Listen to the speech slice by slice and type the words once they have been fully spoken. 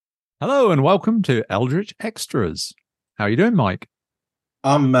Hello and welcome to Eldritch Extras. How are you doing, Mike?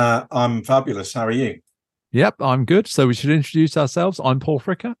 I'm fabulous. How are you? Yep, I'm good. So we should introduce ourselves. I'm Paul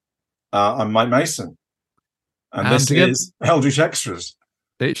Fricker. I'm Mike Mason, and And this together, is Eldritch Extras.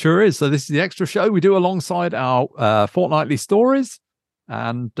 it sure is. So this is the extra show we do alongside our fortnightly stories.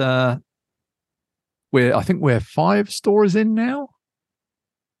 And I think we're 5 stories in now.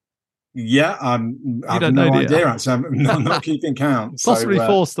 Yeah, You I've don't know, no do idea. you? Actually, I'm not keeping count. Possibly So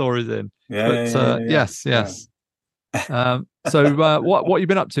 4 stories in. yeah, But yeah, yeah, yeah, yes, yeah. yes. So what you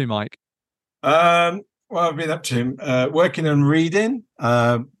been up to, Mike? Well, I've been up to working and reading.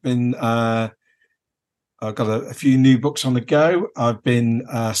 I've got a few new books on the go. I've been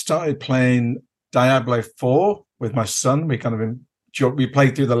started playing Diablo 4 with my son. We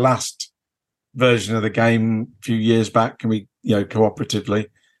played through the last version of the game a few years back, and we cooperatively.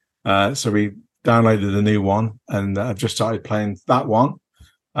 So we downloaded a new one, and I've just started playing that one.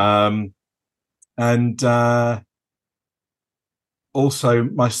 And also,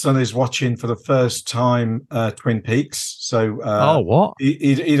 my son is watching for the first time Twin Peaks. So What?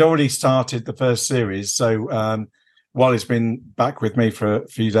 he'd already started the first series. So while he's been back with me for a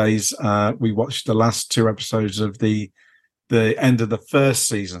few days, we watched the last 2 episodes of the end of the first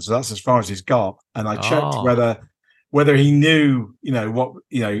season. So that's as far as he's got. And I checked whether he knew,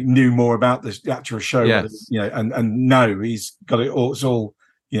 knew more about the actual show. Yes. Whether, and no, he's got it all. It's all,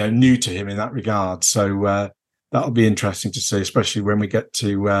 new to him in that regard. So that'll be interesting to see, especially when we get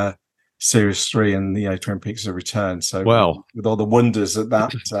to series 3 and, Twin Peaks: The Return. So with all the wonders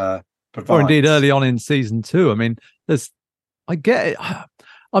that provides. Or indeed early on in season 2. I mean, I get it.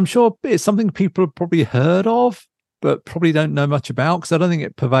 I'm sure it's something people have probably heard of, but probably don't know much about, because I don't think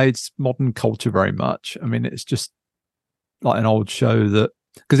it pervades modern culture very much. I mean, it's just like an old show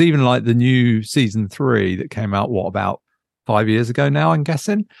because even like the new season 3 that came out, about 5 years ago now, I'm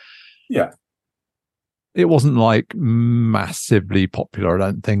guessing. Yeah. It wasn't like massively popular, I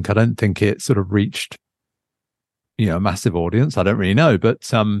don't think. I don't think it sort of reached, a massive audience. I don't really know, but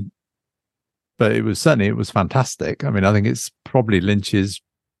it was fantastic. I mean, I think it's probably Lynch's,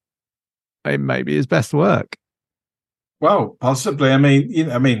 maybe his best work. Well, possibly. I mean,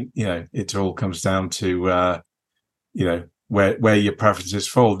 it all comes down to, where your preferences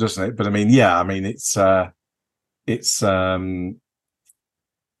fall, doesn't it? But I mean, yeah, I mean, it's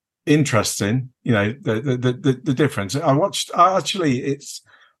interesting, the difference. I don't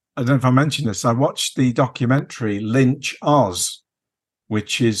know if I mentioned this. I watched the documentary Lynch Oz,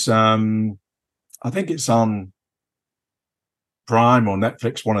 which is, I think it's on Prime or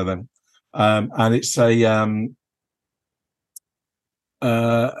Netflix, one of them. And it's a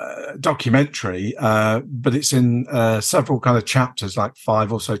documentary, but it's in several kind of chapters, like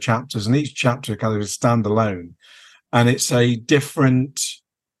 5 or so chapters, and each chapter kind of is standalone. And it's a different,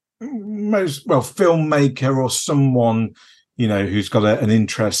 filmmaker or someone, who's got an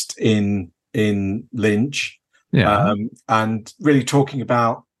interest in Lynch, and really talking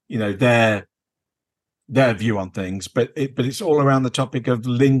about, their view on things, but it's all around the topic of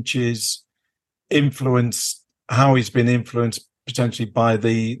Lynch's influence, how he's been influenced potentially by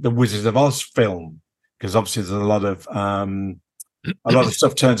the Wizard of Oz film, because obviously there's a lot of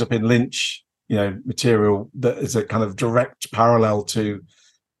stuff turns up in Lynch, material that is a kind of direct parallel to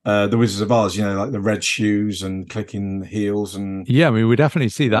the Wizard of Oz, like the red shoes and clicking heels. And yeah, I mean, we definitely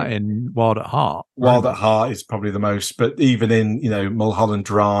see that in Wild at Heart. Wild at Heart is probably the most, but even in Mulholland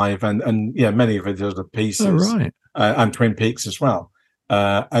Drive and many of the other pieces, and Twin Peaks as well.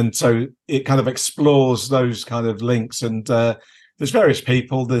 And so it kind of explores those kind of links. And there's various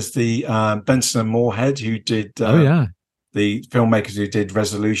people. There's the Benson and Moorhead, who did the filmmakers who did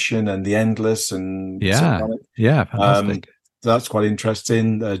Resolution and The Endless, and fantastic. That's quite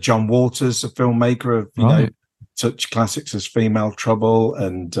interesting. John Waters, a filmmaker of such classics as Female Trouble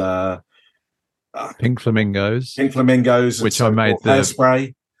and Pink Flamingos, which I made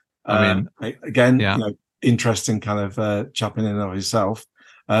Hairspray. I mean, again, interesting kind of chap in and of himself.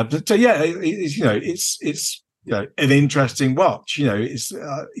 But it's an interesting watch. It's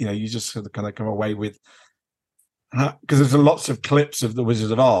you just sort of kind of come away with, because there's lots of clips of the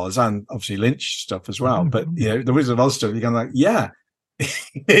Wizard of Oz and obviously Lynch stuff as well. But the Wizard of Oz stuff, you're kind of like,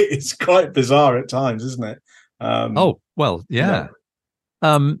 it's quite bizarre at times, isn't it?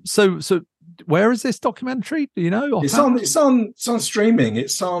 So where is this documentary? Do you know? It's on streaming.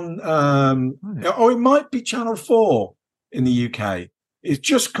 It's on it might be Channel 4 in the UK. It's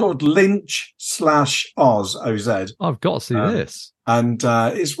just called Lynch/Oz, OZ. I've got to see this. And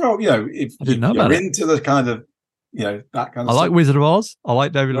it's if you're into the kind of that kind of I stuff. like Wizard of Oz. I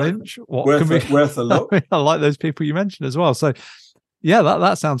like David Lynch. Worth a look. I like those people you mentioned as well. So Yeah,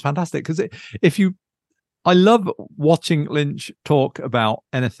 that sounds fantastic. Because I love watching Lynch talk about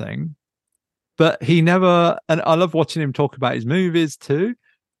anything, but he never, and I love watching him talk about his movies too.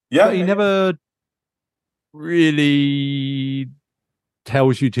 Yeah, But he never really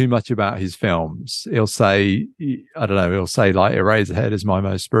tells you too much about his films. He'll say, I don't know, he'll say like Eraserhead is my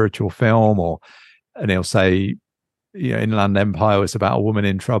most spiritual film, and he'll say, Inland Empire is about a woman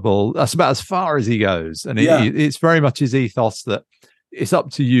in trouble. That's about as far as he goes. And it's very much his ethos that it's up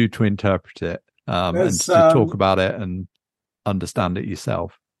to you to interpret it and to talk about it and understand it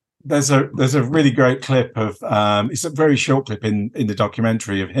yourself. There's a really great clip of it's a very short clip in the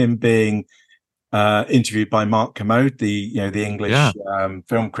documentary of him being interviewed by Mark Kermode, the English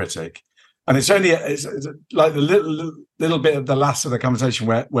film critic, and it's only it's like the little bit of the last of the conversation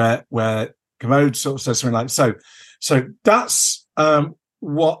where Kermode sort of says something like, so that's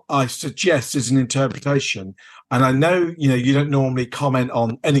what I suggest is an interpretation, and I know you don't normally comment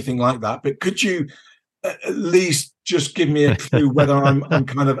on anything like that, but could you at least just give me a clue whether I'm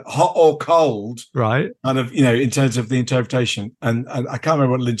kind of hot or cold, right? Kind of, in terms of the interpretation. And I can't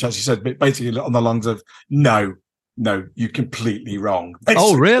remember what Lynch actually said, but basically on the lines of, no, you're completely wrong. Basically.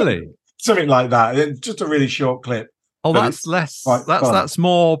 Oh, really? Something like that. It's just a really short clip. Oh, that's less. That's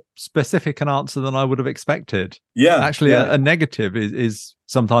more specific an answer than I would have expected. Yeah, actually, a negative is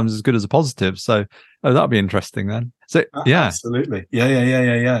sometimes as good as a positive. So, that'd be interesting then. So, yeah, absolutely,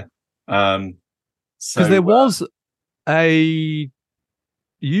 yeah. Because there was a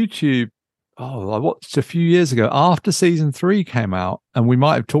YouTube, I watched a few years ago after season 3 came out, and we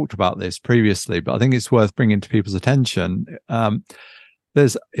might have talked about this previously, but I think it's worth bringing to people's attention.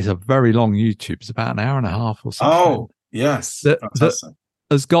 It's a very long YouTube. It's about an hour and a half or something. Oh, yes. That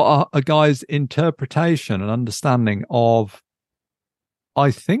has got a guy's interpretation and understanding of,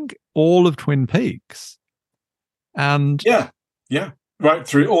 I think, all of Twin Peaks. And yeah. Right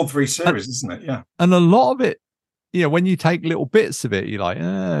through all 3 series, isn't it? Yeah. And a lot of it, when you take little bits of it, you're like,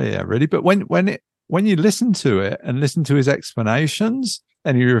 yeah, really. But when you listen to it and listen to his explanations,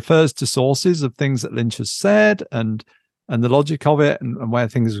 and he refers to sources of things that Lynch has said and the logic of it and where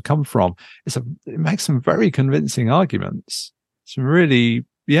things have come from, it makes some very convincing arguments. Some really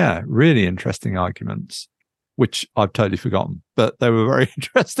interesting arguments, which I've totally forgotten, but they were very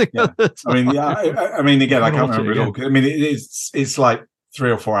interesting. Yeah. I mean, again, I can't remember it all. I mean, it's like 3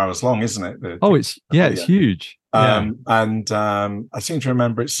 or 4 hours long, isn't it? It's huge. And I seem to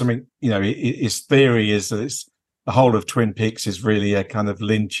remember it's something, his theory is that it's the whole of Twin Peaks is really a kind of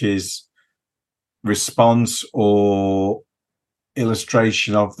Lynch's response or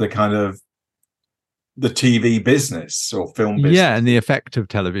illustration of the kind of the TV business or film business. Yeah, and the effect of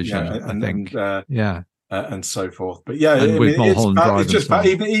television, I think. And so forth. But yeah, it's just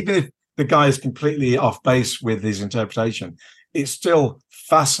even if the guy is completely off base with his interpretation, it's still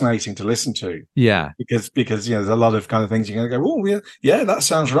fascinating to listen to. Yeah, because there's a lot of kind of things you're going to go, oh yeah, that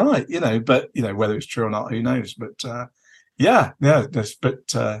sounds right, but whether it's true or not, who knows? But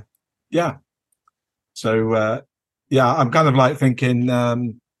So I'm kind of like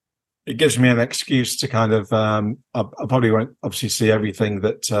thinking it gives me an excuse to kind of I probably won't obviously see everything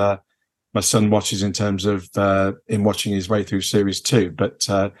that my son watches in terms of in watching his way through series 2, but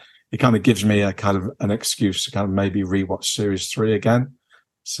it kind of gives me a kind of an excuse to kind of maybe rewatch series 3 again.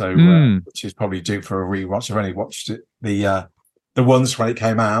 So which is probably due for a rewatch. I've only watched it the once when it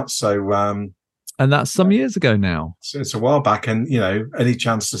came out. So and that's some years ago now. So it's a while back, and any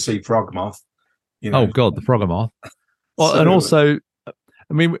chance to see Frogmoth. Oh God, the Frogmoth. Well, and also, I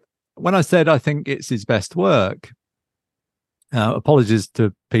mean, when I said I think it's his best work, apologies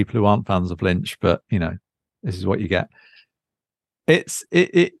to people who aren't fans of Lynch, but this is what you get.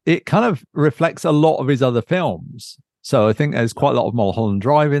 It kind of reflects a lot of his other films. So I think there's quite a lot of Mulholland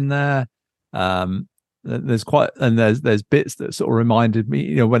Drive in there. There's bits that sort of reminded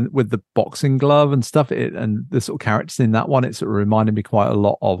me, when with the boxing glove and stuff, and the sort of characters in that one, it sort of reminded me quite a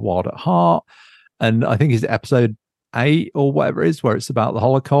lot of Wild at Heart. And I think it's episode 8 or whatever it is, where it's about the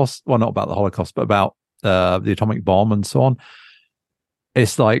Holocaust. Well, not about the Holocaust, but about the atomic bomb and so on.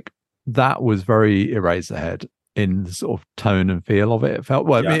 It's like that was very Eraserhead in the sort of tone and feel of it. It felt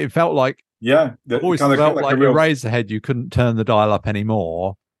it felt like it always felt like Eraserhead. You couldn't turn the dial up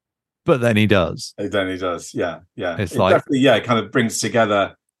anymore, but then he does. Yeah. It's definitely it kind of brings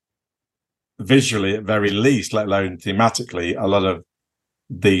together visually at very least, let alone thematically, a lot of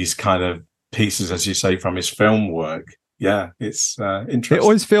these kind of pieces, as you say, from his film work. Yeah, it's interesting. It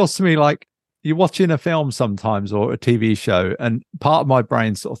always feels to me like you're watching a film sometimes or a TV show, and part of my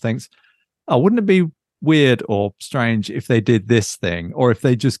brain sort of thinks, oh, wouldn't it be weird or strange if they did this thing, or if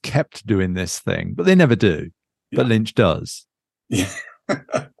they just kept doing this thing? But they never do. But Lynch does. Yeah.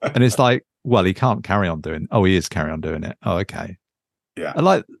 And it's like, well, he can't carry on doing. Oh, he is carry on doing it. Oh, okay. Yeah.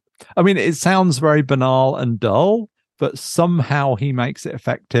 I mean, it sounds very banal and dull, but somehow he makes it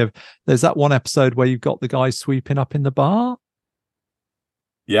effective. There's that one episode where you've got the guy sweeping up in the bar.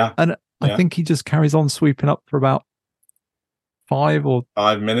 Yeah. And I Yeah. think he just carries on sweeping up for about 5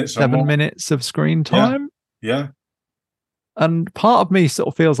 minutes, 7 minutes of screen time. Yeah. And part of me sort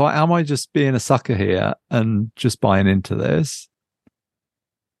of feels like, am I just being a sucker here and just buying into this?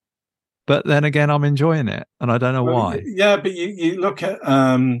 But then again, I'm enjoying it, and I don't know why. Yeah, but you look at,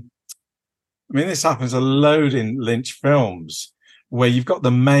 I mean, this happens a load in Lynch films where you've got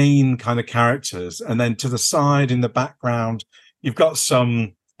the main kind of characters, and then to the side in the background, you've got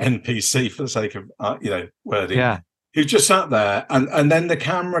some NPC, for the sake of wording, who just sat there, and then the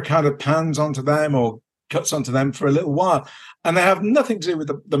camera kind of pans onto them or cuts onto them for a little while, and they have nothing to do with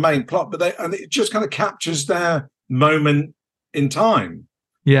the main plot, but it just kind of captures their moment in time.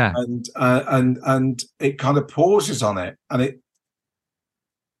 Yeah. And it kind of pauses on it, and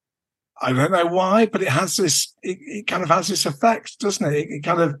I don't know why, but it has this. It kind of has this effect, doesn't it? It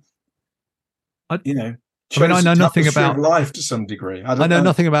kind of, I know nothing about life to some degree. I know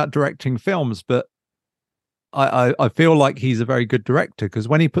nothing about directing films, but I feel like he's a very good director, because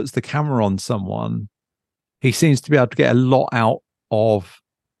when he puts the camera on someone, he seems to be able to get a lot out of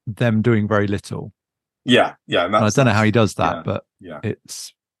them doing very little. Yeah. And I don't know how he does that, but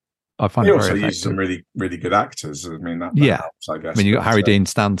I find it very effective. He also uses some really, really good actors. I mean, that helps, I guess. I mean, you got Harry Dean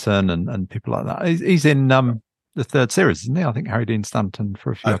Stanton and people like that. He's in the third series, isn't he? I think Harry Dean Stanton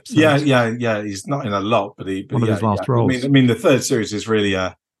for a few episodes. Yeah. He's not in a lot, but one of his last roles. I mean, the third series is really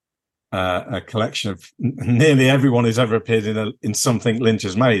a collection of nearly everyone who's ever appeared in something Lynch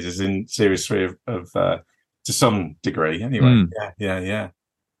has made, is in series 3 of to some degree. Anyway, yeah.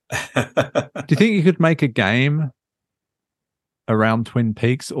 Do you think you could make a game around Twin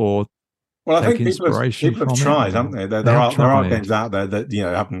Peaks, or I think people have tried, haven't they? There are games out there that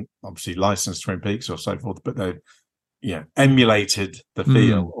haven't obviously licensed Twin Peaks or so forth, but they've emulated the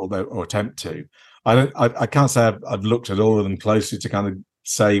feel or attempt to. I can't say I've looked at all of them closely to kind of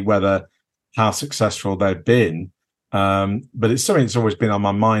say how successful they've been, but it's something that's always been on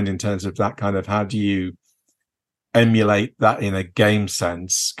my mind in terms of that kind of, how do you emulate that in a game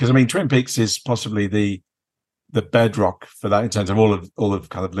sense? Because I mean, Twin Peaks is possibly the bedrock for that in terms of all of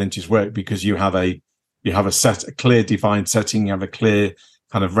kind of Lynch's work, because you have a clear defined setting, you have a clear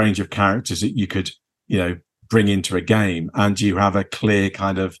kind of range of characters that you could bring into a game, and you have a clear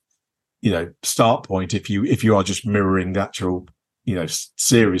kind of start point if you are just mirroring the actual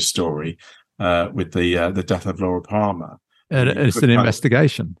series story with the death of Laura Palmer. And it's an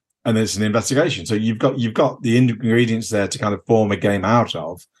investigation. And it's an investigation. So you've got the ingredients there to kind of form a game out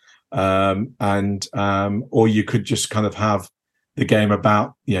of. Or you could just kind of have the game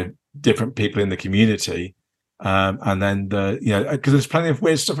about, different people in the community. And then because there's plenty of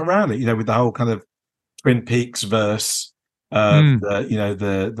weird stuff around it, with the whole kind of Twin Peaks verse, the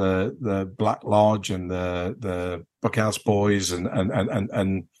Black Lodge and the Buckhouse Boys and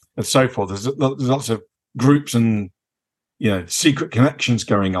so forth. There's lots of groups and secret connections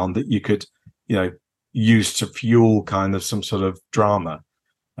going on that you could use to fuel kind of some sort of drama.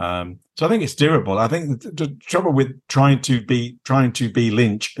 So I think it's doable. I think the trouble with trying to be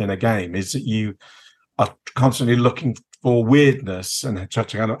Lynch in a game is that you are constantly looking for weirdness and try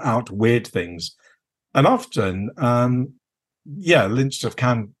to kind of out weird things, and often Lynch stuff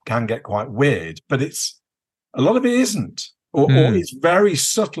can get quite weird, but a lot of it isn't. Or it's very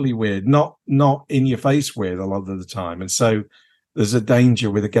subtly weird, not in your face weird a lot of the time. And so there's a danger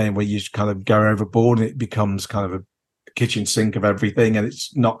with a game where you kind of go overboard and it becomes kind of a kitchen sink of everything, and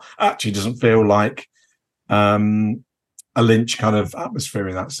it's not actually doesn't feel like a Lynch kind of atmosphere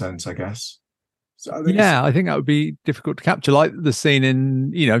in that sense, I guess. So I think that would be difficult to capture, like the scene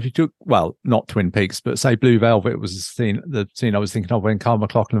in if you took, well, not Twin Peaks, but say Blue Velvet was the scene I was thinking of when Carl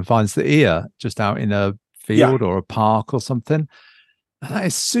MacLachlan finds the ear just out in a field or a park or something. That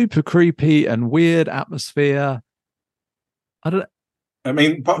is super creepy and weird atmosphere. You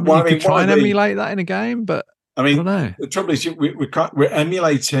could try and emulate that in a game, but I don't know. The trouble is we're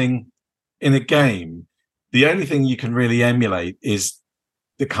emulating in a game. The only thing you can really emulate is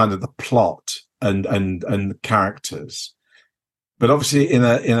the kind of the plot and the characters. But obviously in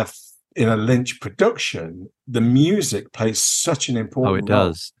a Lynch production, the music plays such an important role. Oh, it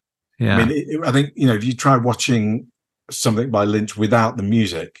does. Yeah. I mean, I think, if you try watching something by Lynch without the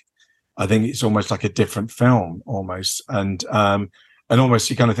music, I think it's almost like a different film almost. And almost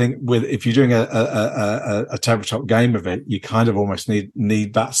you kind of think if you're doing a tabletop game of it, you kind of almost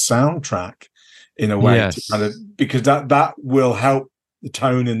need that soundtrack in a way to kind of, because that will help the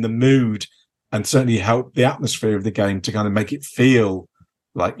tone and the mood, and certainly help the atmosphere of the game to kind of make it feel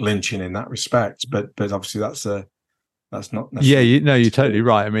like lynching in that respect. But obviously that's not necessarily. Yeah, you're totally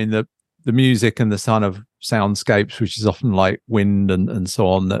right. I mean, the music and the kind of soundscapes, which is often like wind and so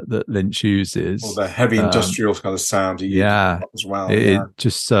on, that Lynch uses, or the heavy industrial kind of sound. As well. It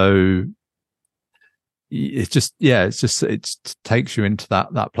just so. It takes you into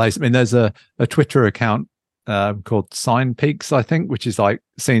that place. I mean, there's a Twitter account called Sign Peaks, I think, which is like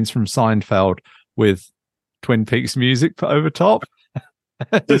scenes from Seinfeld with Twin Peaks music put over top.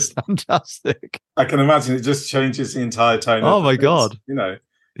 It's fantastic. I can imagine it just changes the entire tone. Oh my God.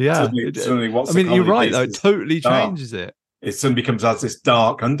 Yeah. Suddenly what's you're right, though. It totally changes it. It suddenly becomes as this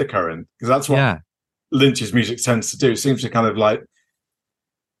dark undercurrent, because that's what Lynch's music tends to do. It seems to kind of like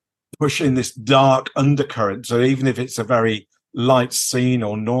push in this dark undercurrent. So even if it's a very light scene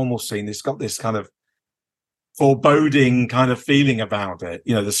or normal scene, it's got this kind of foreboding kind of feeling about it.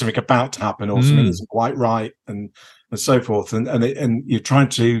 There's something about to happen, or something isn't quite right, and so forth. And you're trying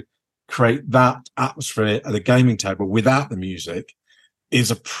to create that atmosphere at a gaming table without the music is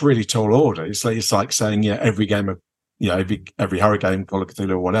a pretty tall order. It's like saying, every game of, every horror game, Call of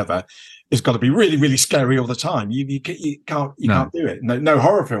Cthulhu or whatever, it's got to be really, really scary all the time. You can't do it. No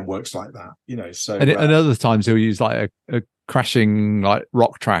horror film works like that. So and other times he'll use like a crashing like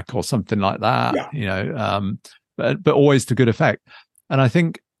rock track or something like that. But always to good effect. And I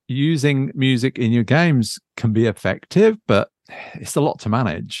think using music in your games can be effective, but it's a lot to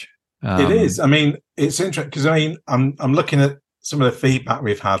manage. It is. I mean, it's interesting because I'm looking at some of the feedback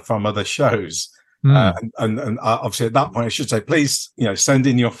we've had from other shows, and obviously at that point I should say, please, send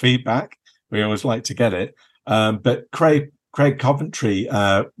in your feedback. We always like to get it. But Craig Coventry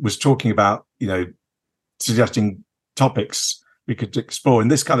was talking about, suggesting topics we could explore,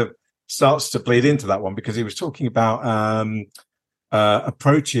 and this kind of starts to bleed into that one, because he was talking about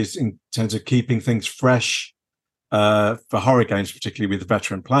approaches in terms of keeping things fresh for horror games, particularly with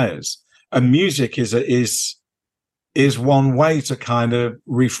veteran players. And music is one way to kind of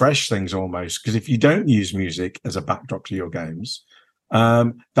refresh things almost, because if you don't use music as a backdrop to your games,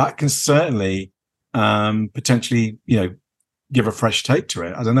 that can certainly potentially, give a fresh take to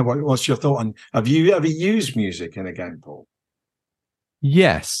it. I don't know, what's your thought on, have you ever used music in a game, Paul?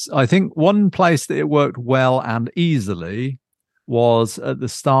 Yes, I think one place that it worked well and easily was at the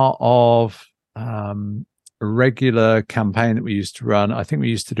start of a regular campaign that we used to run. I think we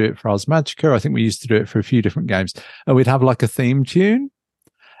used to do it for Ars Magica. I think we used to do it for a few different games. And we'd have like a theme tune.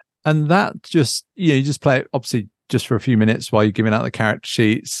 And that just, you just play it obviously just for a few minutes while you're giving out the character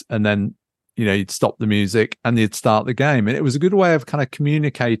sheets. And then, you'd stop the music and you'd start the game. And it was a good way of kind of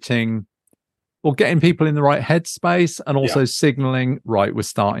communicating or getting people in the right headspace, and also signaling, right, we're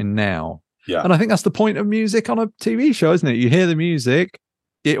starting now. Yeah. And I think that's the point of music on a TV show, isn't it? You hear the music,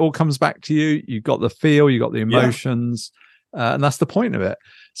 it all comes back to you. You've got the feel, you've got the emotions, and that's the point of it.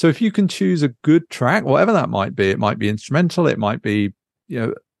 So if you can choose a good track, whatever that might be, it might be instrumental, it might be,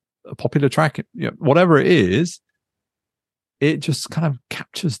 a popular track, whatever it is, it just kind of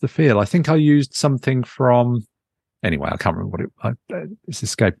captures the feel. I think I used something from, anyway, I can't remember it's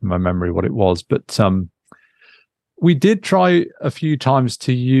escaping my memory what it was, but we did try a few times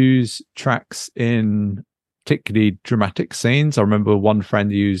to use tracks in particularly dramatic scenes. I remember one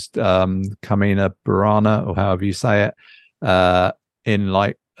friend used Kamina Burana, or however you say it, in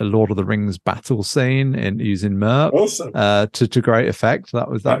like a Lord of the Rings battle scene in using MERP. Awesome. To great effect. That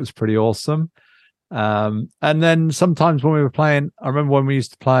was pretty awesome. And then sometimes when we were playing, I remember when we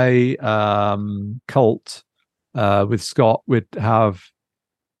used to play Cult with Scott, we'd have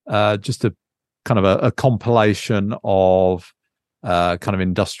just a kind of a compilation of kind of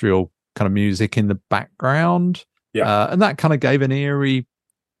industrial kind of music in the background. And that kind of gave an eerie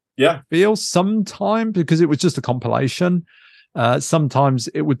feel sometimes, because it was just a compilation. Sometimes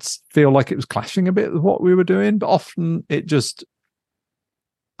it would feel like it was clashing a bit with what we were doing, but often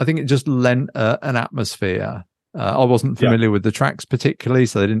I think it just lent an atmosphere. I wasn't familiar with the tracks particularly,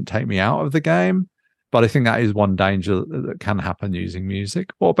 so they didn't take me out of the game. But I think that is one danger that can happen using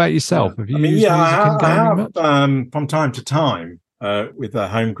music. What about yourself? Have you used music in gaming much? From time to time with a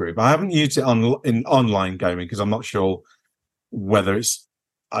home group. I haven't used it in online gaming because I'm not sure whether it's.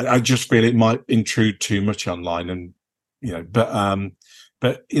 I just feel it might intrude too much online, and but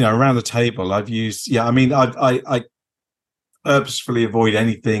around the table I've used. I purposefully avoid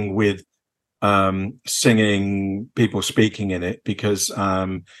anything with singing, people speaking in it, because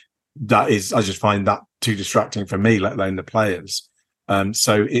I just find that too distracting for me, let alone the players.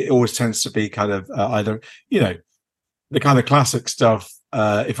 So it always tends to be kind of either the kind of classic stuff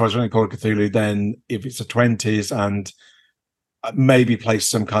if I was running Call of Cthulhu, then if it's a 20s and maybe play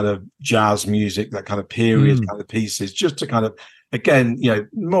some kind of jazz music, that kind of period kind of pieces, just to kind of, again,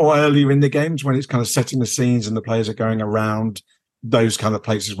 more earlier in the games when it's kind of setting the scenes and the players are going around those kind of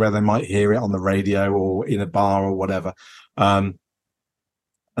places where they might hear it on the radio or in a bar or whatever. And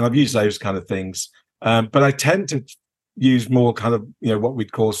I've used those kind of things. But I tend to use more kind of, what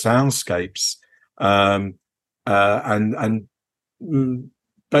we'd call soundscapes, and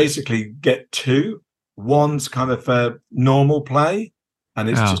basically get two. One's kind of a normal play, and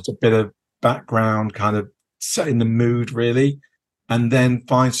it's just a bit of background kind of setting the mood, really. And then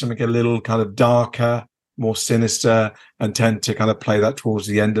find something a little kind of darker, more sinister, and tend to kind of play that towards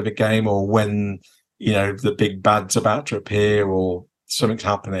the end of a game or when, the big bad's about to appear or something's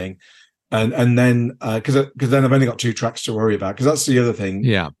happening. And then, because then I've only got 2 tracks to worry about, because that's the other thing.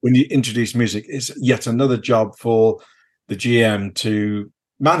 Yeah. When you introduce music, it's yet another job for the GM to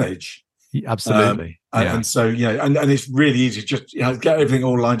manage. Absolutely. And so, and it's really easy to just get everything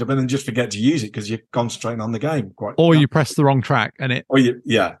all lined up and then just forget to use it because you're concentrating on the game. Or you press the wrong track and it. Or it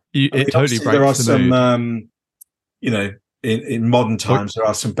totally breaks there are the some, mood. In modern times, there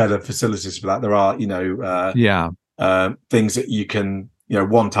are some better facilities for that. There are, things that you can,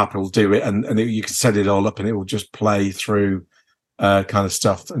 one tap will do it, and you can set it all up, and it will just play through kind of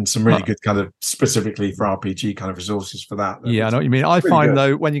stuff, and some really good kind of specifically for RPG kind of resources for that. Yeah, I know what you mean. I find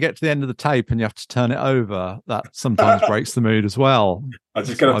though, when you get to the end of the tape and you have to turn it over, that sometimes breaks the mood as well. I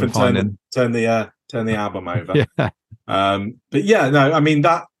just get up and turn the album over. Yeah. But yeah, no, I mean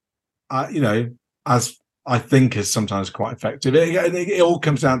that, as I think is sometimes quite effective. It all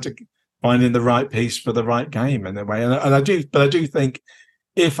comes down to finding the right piece for the right game in a way. And I do think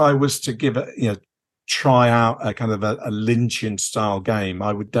if I was to give it, try out a kind of a Lynchian style game,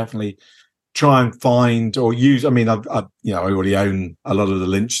 I would definitely try and find or use. I mean, I already own a lot of the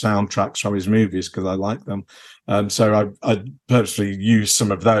Lynch soundtracks from his movies because I like them. So I purposely use some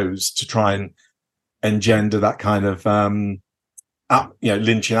of those to try and engender that kind of, Lynchian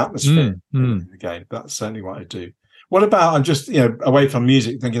atmosphere in the game. That's certainly what I do. What about, I'm just, away from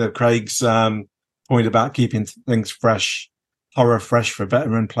music, thinking of Craig's point about keeping things fresh, horror fresh for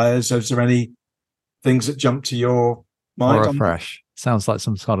veteran players. Is there any things that jump to your mind? Horror fresh. Sounds like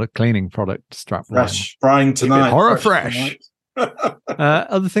some sort of cleaning product strap. Fresh. Frying tonight. Horror fresh.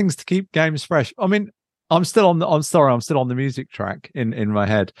 Other things to keep games fresh. I mean, I'm still on the music track in my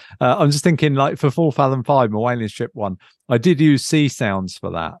head. I'm just thinking, like, for Full Fathom 5, my Whaling Ship one, I did use sea sounds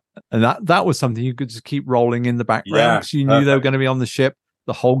for that. And that was something you could just keep rolling in the background. So you knew they were going to be on the ship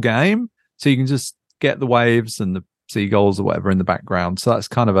the whole game. So you can just get the waves and the seagulls or whatever in the background. So that's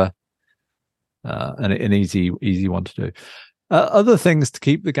kind of an easy one to do. Other things to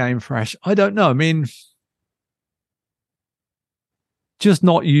keep the game fresh, I don't know. I mean, just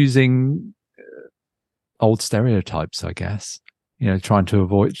not using old stereotypes, I guess. Trying to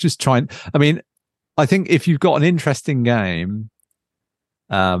avoid I mean, I think if you've got an interesting game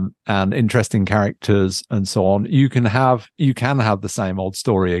and interesting characters and so on, you can have the same old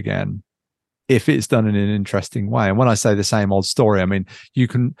story again if it's done in an interesting way. And when I say the same old story, I mean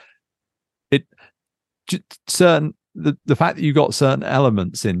the fact that you got certain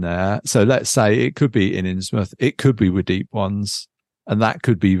elements in there. So let's say it could be in Innsmouth, it could be with Deep Ones, and that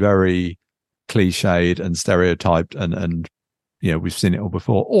could be very cliched and stereotyped, and we've seen it all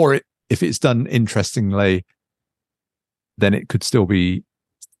before. Or if it's done interestingly, then it could still be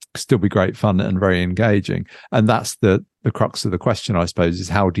great fun and very engaging. And that's the crux of the question, I suppose, is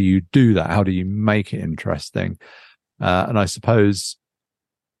how do you do that? How do you make it interesting? And I suppose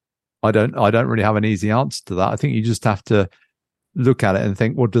I don't really have an easy answer to that. I think you just have to look at it and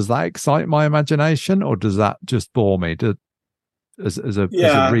think, well, does that excite my imagination, or does that just bore me as a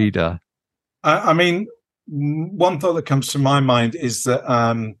reader? I mean, one thought that comes to my mind is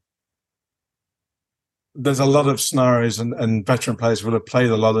that there's a lot of scenarios, and veteran players will have played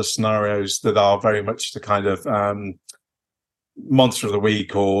a lot of scenarios that are very much the kind of monster of the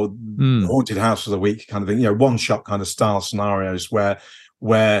week or haunted house of the week kind of thing, one shot kind of style scenarios where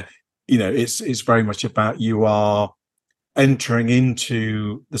it's very much about you are entering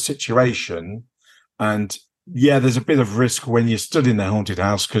into the situation, and there's a bit of risk when you're stood in the haunted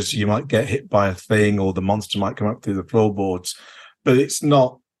house because you might get hit by a thing or the monster might come up through the floorboards, but it's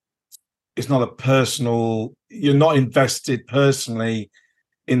not a personal, you're not invested personally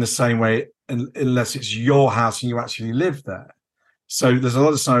in the same way unless it's your house and you actually live there. So there's a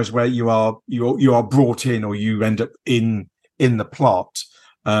lot of scenarios where you are brought in, or you end up in the plot,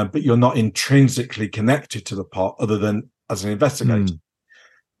 but you're not intrinsically connected to the plot other than as an investigator.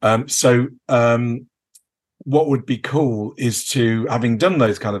 what would be cool is to, having done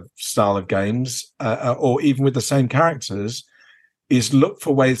those kind of style of games, or even with the same characters, is look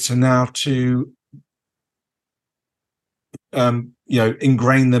for ways to now to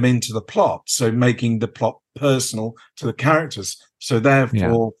ingrain them into the plot. So making the plot personal to the characters. So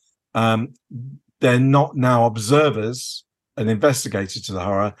therefore, they're not now observers and investigators to the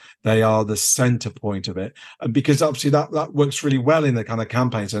horror. They are the center point of it. And because obviously that works really well in the kind of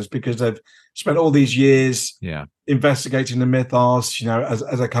campaign sense, because they've spent all these years investigating the mythos,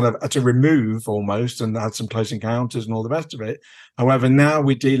 as a kind of to remove almost, and had some close encounters and all the rest of it. However, now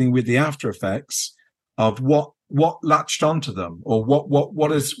we're dealing with the after effects of what latched onto them, or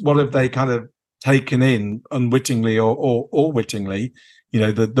what have they kind of taken in unwittingly or wittingly,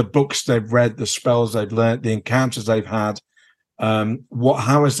 the books they've read, the spells they've learned, the encounters they've had,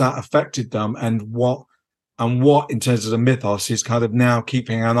 how has that affected them, and what in terms of the mythos is kind of now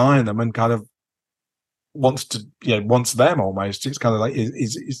keeping an eye on them and kind of wants them almost. It's kind of like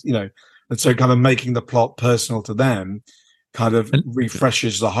is and so kind of making the plot personal to them kind of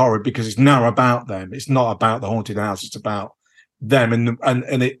refreshes the horror, because it's now about them. It's not about the haunted house. It's about them,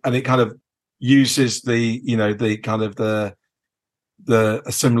 and it kind of uses the kind of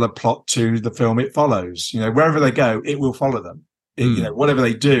a similar plot to the film it follows. Wherever they go, it will follow them. Whatever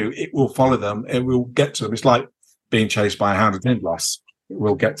they do, it will follow them. It will get to them. It's like being chased by a hound of Dindlas. It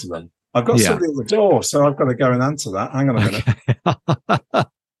will get to them. I've got somebody at the door, so I've got to go and answer that. Hang on a minute.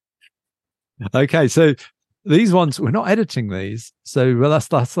 Okay, so these ones, we're not editing these. So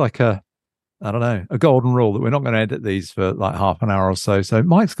that's like a golden rule that we're not going to edit these for like half an hour or so. So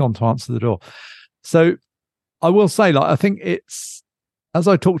Mike's gone to answer the door. So I will say, I think it's, as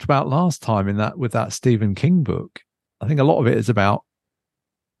I talked about last time with that Stephen King book, I think a lot of it is about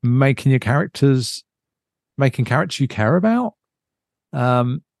making characters you care about.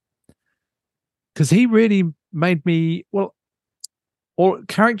 Because he really made me, or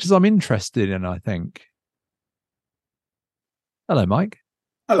characters I'm interested in, I think. Hello, Mike.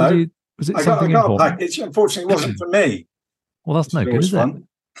 Hello. Was it I something got important? a package. Unfortunately, it wasn't for me. Well, that's no good, is it?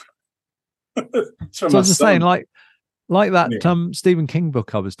 So I was just saying, like that Stephen King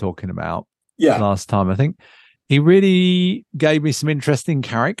book I was talking about last time, I think he really gave me some interesting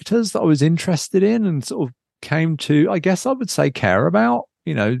characters that I was interested in and sort of came to, I guess I would say, care about.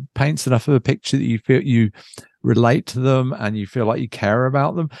 Paints enough of a picture that you feel you relate to them and you feel like you care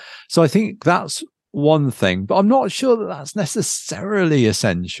about them. So I think that's one thing, but I'm not sure that that's necessarily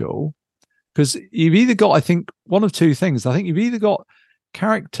essential, because you've either got, I think, one of two things. I think you've either got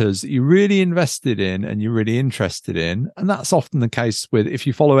characters that you're really invested in and you're really interested in, and that's often the case with, if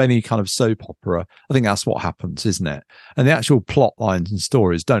you follow any kind of soap opera, I think that's what happens, isn't it? And the actual plot lines and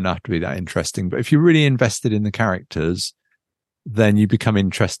stories don't have to be that interesting, but if you're really invested in the characters, then you become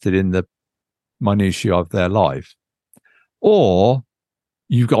interested in the minutiae of their life. Or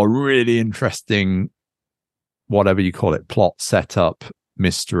you've got a really interesting, whatever you call it, plot setup,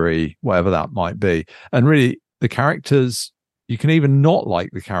 mystery, whatever that might be. And really, the characters, you can even not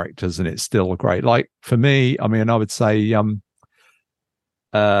like the characters and it's still great. Like for me, I mean, I would say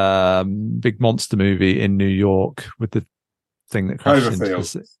big monster movie in New York with the thing that crashed into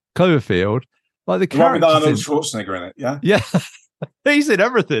the Cloverfield. Like the characters, with Arnold Schwarzenegger in it, yeah, he's in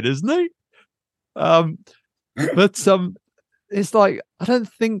everything, isn't he? But it's like, I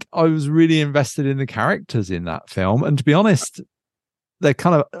don't think I was really invested in the characters in that film, and to be honest, they're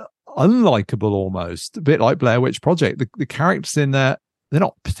kind of unlikable almost, a bit like Blair Witch Project. The characters in there, they're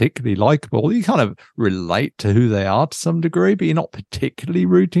not particularly likable. You kind of relate to who they are to some degree, but you're not particularly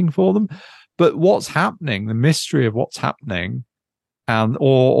rooting for them. But what's happening, the mystery of what's happening, and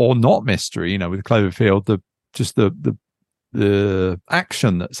or not mystery, with Cloverfield, the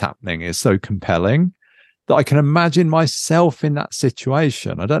action that's happening is so compelling that I can imagine myself in that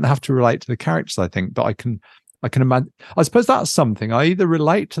situation. I don't have to relate to the characters, I think, but I can imagine. I suppose that's something. I either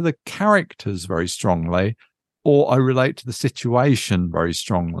relate to the characters very strongly, or I relate to the situation very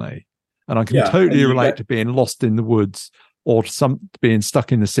strongly, and I can totally relate to being lost in the woods or to being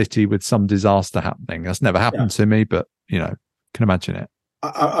stuck in the city with some disaster happening. That's never happened to me, but can imagine it.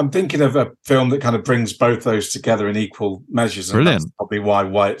 I'm thinking of a film that kind of brings both those together in equal measures, and brilliant. That's probably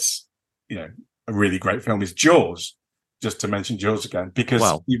why it's a really great film is Jaws. Just to mention Jaws again,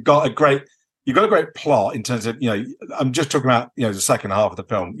 because you've got a great plot in terms of I'm just talking about the second half of the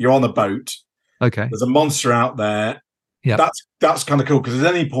film. You're on a boat. Okay. There's a monster out there. Yeah. That's kind of cool, because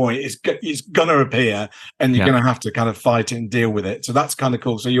at any point it's gonna appear and you're gonna have to kind of fight it and deal with it. So that's kind of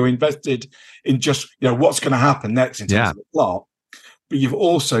cool. So you're invested in just what's going to happen next in terms of the plot. But you've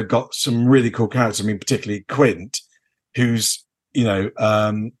also got some really cool characters. I mean, particularly Quint, who's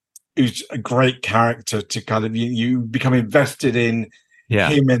who's a great character to kind of you become invested in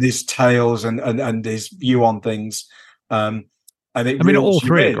him and his tales and his view on things. And it reels all you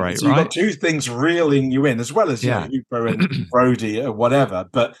three in. are great, So you've right? got two things reeling you in, as well as Hooper and Brody or whatever.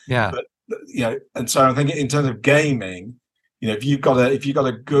 But and so I think in terms of gaming, if you've got a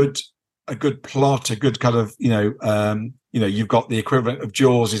good plot, a good kind of you've got the equivalent of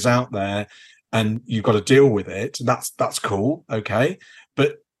Jaws is out there, and you've got to deal with it. That's cool, okay.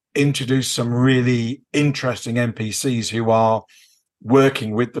 But introduce some really interesting NPCs who are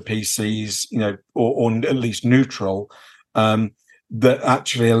working with the PCs, or at least neutral, that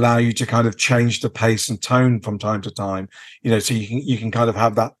actually allow you to kind of change the pace and tone from time to time. So you can kind of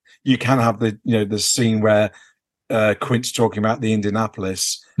have that. You can have the scene where Quint's talking about the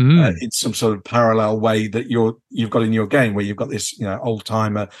Indianapolis in some sort of parallel way that you've got in your game, where you've got this old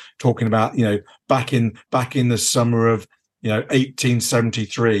timer talking about back in the summer of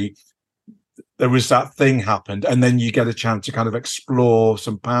 1873 there was that thing happened, and then you get a chance to kind of explore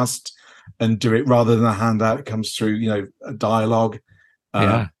some past and do it rather than a handout. It comes through a dialogue,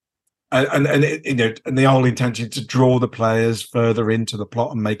 and the whole intention to draw the players further into the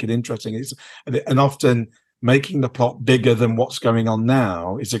plot and make it interesting. And often making the plot bigger than what's going on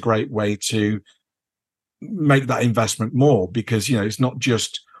now is a great way to make that investment more, because it's not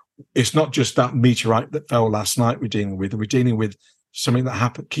just that meteorite that fell last night we're dealing with something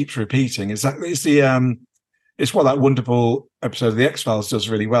that keeps repeating. It's what that wonderful episode of the X-Files does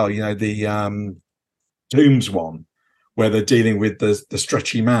really well. The Tombs one, where they're dealing with the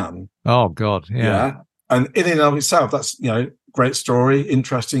stretchy man. Oh God, yeah. And in and of itself, that's great story,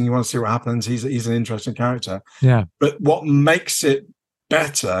 interesting. You want to see what happens. He's an interesting character. Yeah. But what makes it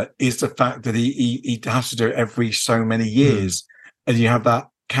better is the fact that he has to do it every so many years, and you have that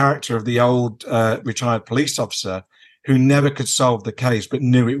character of the old retired police officer who never could solve the case but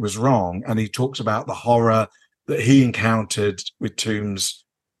knew it was wrong, and he talks about the horror that he encountered with Tombs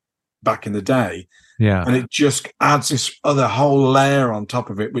back in the day. Yeah. And it just adds this other whole layer on top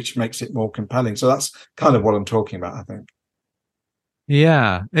of it, which makes it more compelling. So that's kind of what I'm talking about, I think.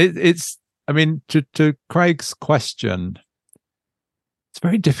 Yeah. It's I mean, to Craig's question, it's a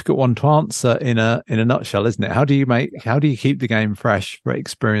very difficult one to answer in a nutshell, isn't it? How do you keep the game fresh for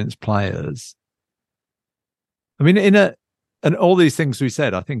experienced players? I mean, and all these things we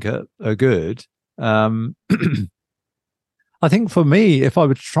said, I think are good. I think for me, if I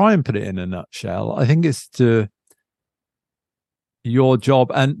were to try and put it in a nutshell, I think it's your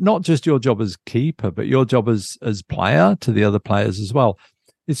job, and not just your job as keeper, but your job as player to the other players as well.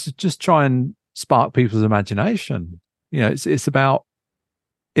 It's to just try and spark people's imagination. It's about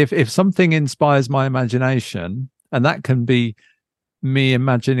if something inspires my imagination, and that can be me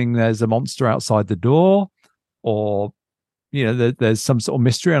imagining there's a monster outside the door, or there's some sort of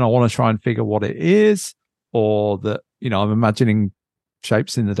mystery and I want to try and figure what it is, or that I'm imagining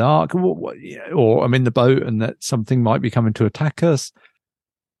shapes in the dark, or I'm in the boat and that something might be coming to attack us.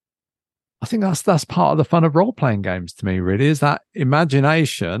 I think that's part of the fun of role-playing games to me, really, is that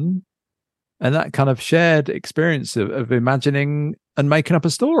imagination and that kind of shared experience of imagining and making up a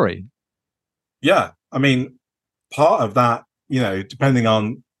story. Yeah, I mean, part of that, depending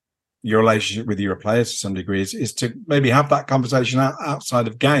on your relationship with your players to some degree, is to maybe have that conversation outside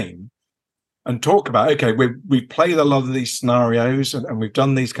of game and talk about, okay, we've played a lot of these scenarios and we've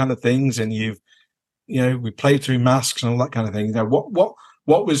done these kind of things, and we played through masks and all that kind of thing.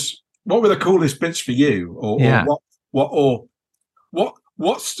 What were the coolest bits for you, or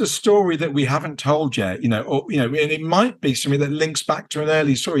what's the story that we haven't told yet? And it might be something that links back to an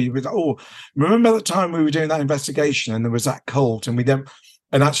early story. Remember the time we were doing that investigation and there was that cult, and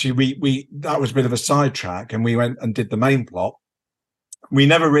and actually we that was a bit of a sidetrack, and we went and did the main plot. We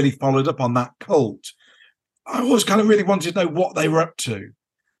never really followed up on that cult. I always kind of really wanted to know what they were up to.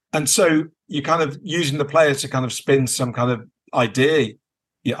 And so you kind of using the players to kind of spin some kind of ideas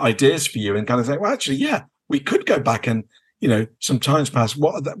for you, and kind of say, well, actually, yeah, we could go back and, some time's passed.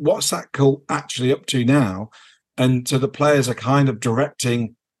 What's that cult actually up to now? And so the players are kind of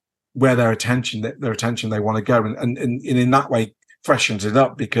directing where their attention they want to go. And in that way freshens it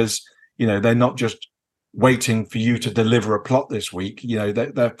up, because, they're not just waiting for you to deliver a plot this week.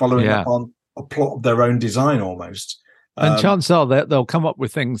 They're following up on a plot of their own design almost. And chances are that they'll come up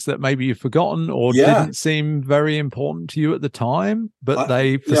with things that maybe you've forgotten or didn't seem very important to you at the time, but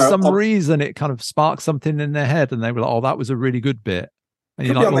for some reason, it kind of sparked something in their head, and they were like, "Oh, that was a really good bit." And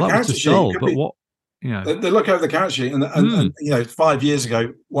you're like, "Well, that was just dull." But what? They look over the character sheet, and 5 years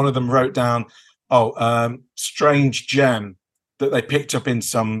ago, one of them wrote down, strange gem that they picked up in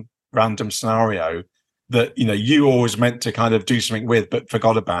some random scenario. that you always meant to kind of do something with, but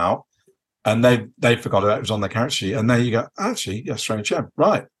forgot about, and they forgot about it was on their character sheet, and then you go, actually, yeah, strange gem,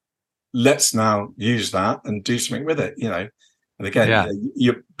 right? Let's now use that and do something with it, And again,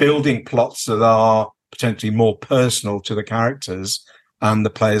 you're building plots that are potentially more personal to the characters and the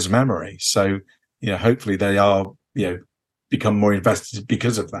player's memory. So, hopefully they are, become more invested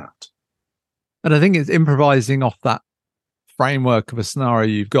because of that. And I think it's improvising off that framework of a scenario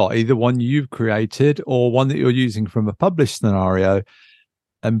you've got, either one you've created or one that you're using from a published scenario,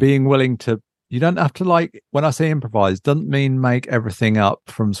 and being willing to, you don't have to, like, when I say improvise, doesn't mean make everything up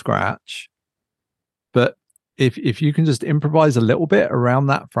from scratch. But if you can just improvise a little bit around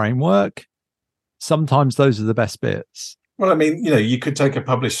that framework, sometimes those are the best bits. Well, I mean, you could take a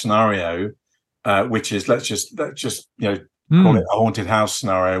published scenario, which is let's just call it a haunted house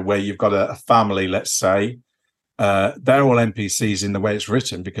scenario, where you've got a family, let's say. They're all NPCs in the way it's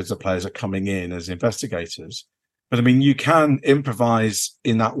written because the players are coming in as investigators. But I mean, you can improvise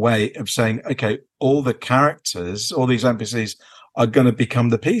in that way of saying, okay, all the characters, all these NPCs are going to become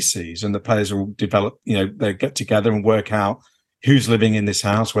the PCs, and the players will develop, they get together and work out who's living in this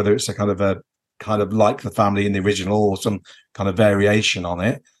house, whether it's a kind of like the family in the original or some kind of variation on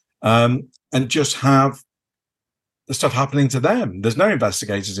it. And just have the stuff happening to them. There's no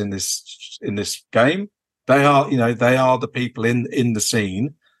investigators in this game. They are the people in the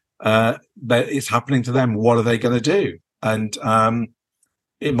scene. It's happening to them. What are they going to do? And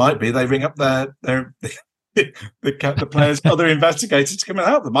it might be they ring up their the players' other investigators to come and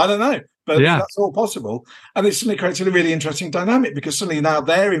help them. I don't know, but that's all possible. And it suddenly created a really interesting dynamic, because suddenly now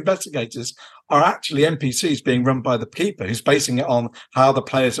their investigators are actually NPCs being run by the keeper, who's basing it on how the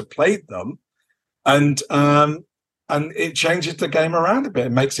players have played them, and it changes the game around a bit.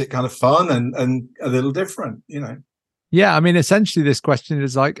 It makes it kind of fun and a little different, Yeah, I mean, essentially, this question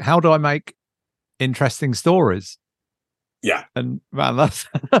is like, how do I make interesting stories? Yeah, and man, that's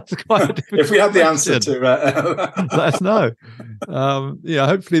quite a difficult if we had the question. Answer to let us know.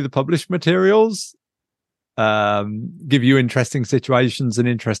 Hopefully the published materials give you interesting situations and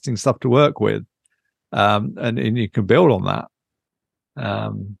interesting stuff to work with, and you can build on that.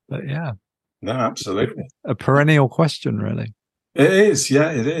 But yeah, no, absolutely, a perennial question, really. It is,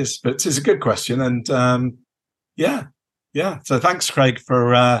 it is, but it's a good question, and so thanks, Craig,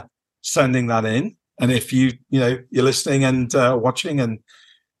 for sending that in. And if you're listening and watching, and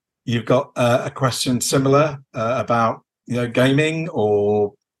you've got a question similar about gaming,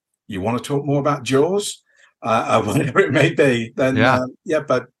 or you want to talk more about Jaws, whatever it may be, then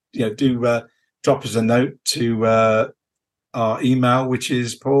do drop us a note to our email, which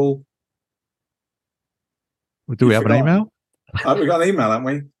is Paul. Do we have an email? We got an email, haven't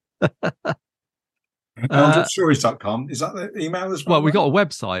we? EldritchStories.com. Is that the email as well? Well, we got a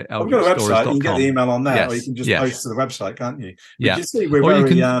website. We've got a website. You can get the email on there, or you can just post to the website, can't you? Yeah. You see, we're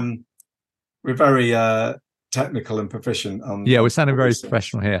very technical and proficient on. Yeah, we're sounding very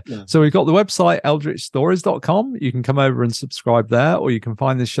professional here. Yeah. So we've got the website EldritchStories.com. You can come over and subscribe there, or you can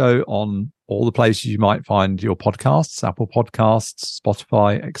find the show on all the places you might find your podcasts: Apple Podcasts,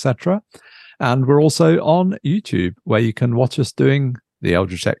 Spotify, etc. And we're also on YouTube, where you can watch us doing the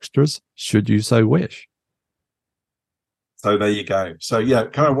Eldritch Extras, should you so wish. So there you go. So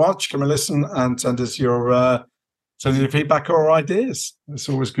come and watch, come and listen, and send us your feedback or ideas. It's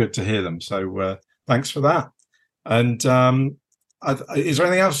always good to hear them. So thanks for that. And is there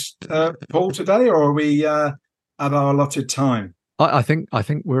anything else, Paul, today, or are we at our allotted time? I think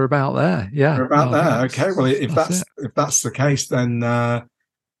we're about there. Yeah, we're about there. Okay. Well, if that's the case, then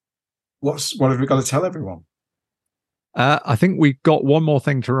what have we got to tell everyone? I think we've got one more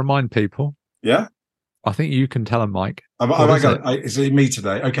thing to remind people. Yeah? I think you can tell them, Mike. Is it me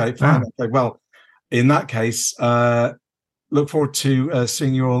today? Okay, fine. Yeah. Okay, well, in that case, look forward to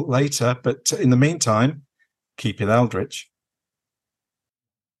seeing you all later. But in the meantime, keep it Eldritch.